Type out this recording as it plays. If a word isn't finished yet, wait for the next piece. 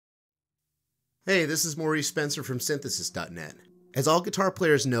Hey, this is Maurice Spencer from Synthesis.n. As all guitar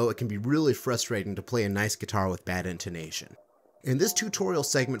players know, it can be really frustrating to play a nice guitar with bad intonation. In this tutorial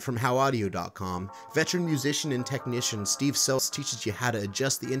segment from howaudio.com, veteran musician and technician Steve Sells teaches you how to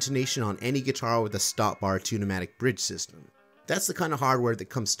adjust the intonation on any guitar with a stop bar Tune-o-matic bridge system. That's the kind of hardware that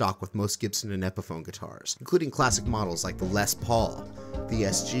comes stock with most Gibson and Epiphone guitars, including classic models like the Les Paul, the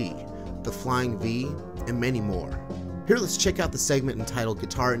SG, the Flying V, and many more. Here, let's check out the segment entitled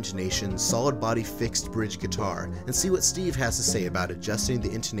Guitar Intonation, Solid Body Fixed Bridge Guitar, and see what Steve has to say about adjusting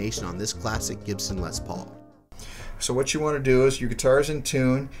the intonation on this classic Gibson Les Paul. So what you want to do is your guitar's in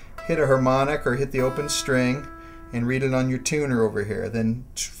tune, hit a harmonic or hit the open string and read it on your tuner over here. Then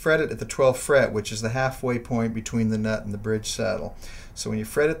fret it at the 12th fret, which is the halfway point between the nut and the bridge saddle. So when you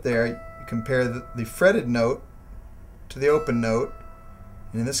fret it there, you compare the fretted note to the open note,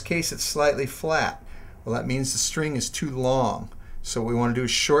 and in this case it's slightly flat. Well, that means the string is too long. So what we want to do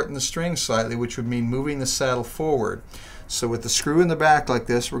is shorten the string slightly, which would mean moving the saddle forward. So with the screw in the back like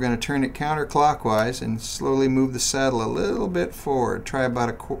this, we're going to turn it counterclockwise and slowly move the saddle a little bit forward. Try about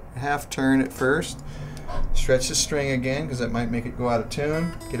a half turn at first. Stretch the string again, because that might make it go out of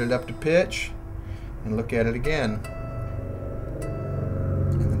tune. Get it up to pitch and look at it again.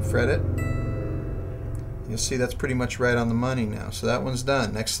 And then fret it. You'll see that's pretty much right on the money now. So that one's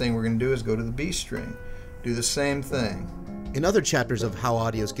done. Next thing we're going to do is go to the B string. Do the same thing. In other chapters of How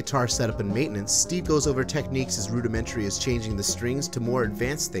Audio's guitar setup and maintenance, Steve goes over techniques as rudimentary as changing the strings to more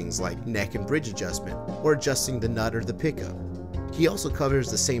advanced things like neck and bridge adjustment, or adjusting the nut or the pickup. He also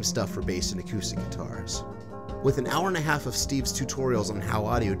covers the same stuff for bass and acoustic guitars. With an hour and a half of Steve's tutorials on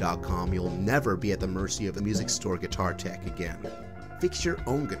howaudio.com, you'll never be at the mercy of a music store guitar tech again. Fix your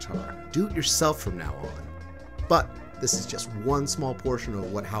own guitar. Do it yourself from now on. But this is just one small portion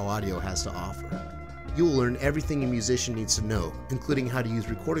of what How Audio has to offer. You will learn everything a musician needs to know, including how to use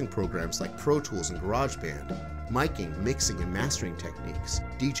recording programs like Pro Tools and GarageBand, miking, mixing, and mastering techniques,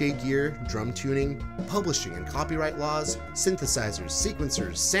 DJ gear, drum tuning, publishing and copyright laws, synthesizers,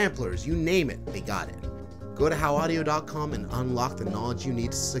 sequencers, samplers, you name it, they got it. Go to howaudio.com and unlock the knowledge you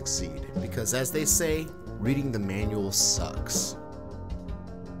need to succeed, because as they say, reading the manual sucks.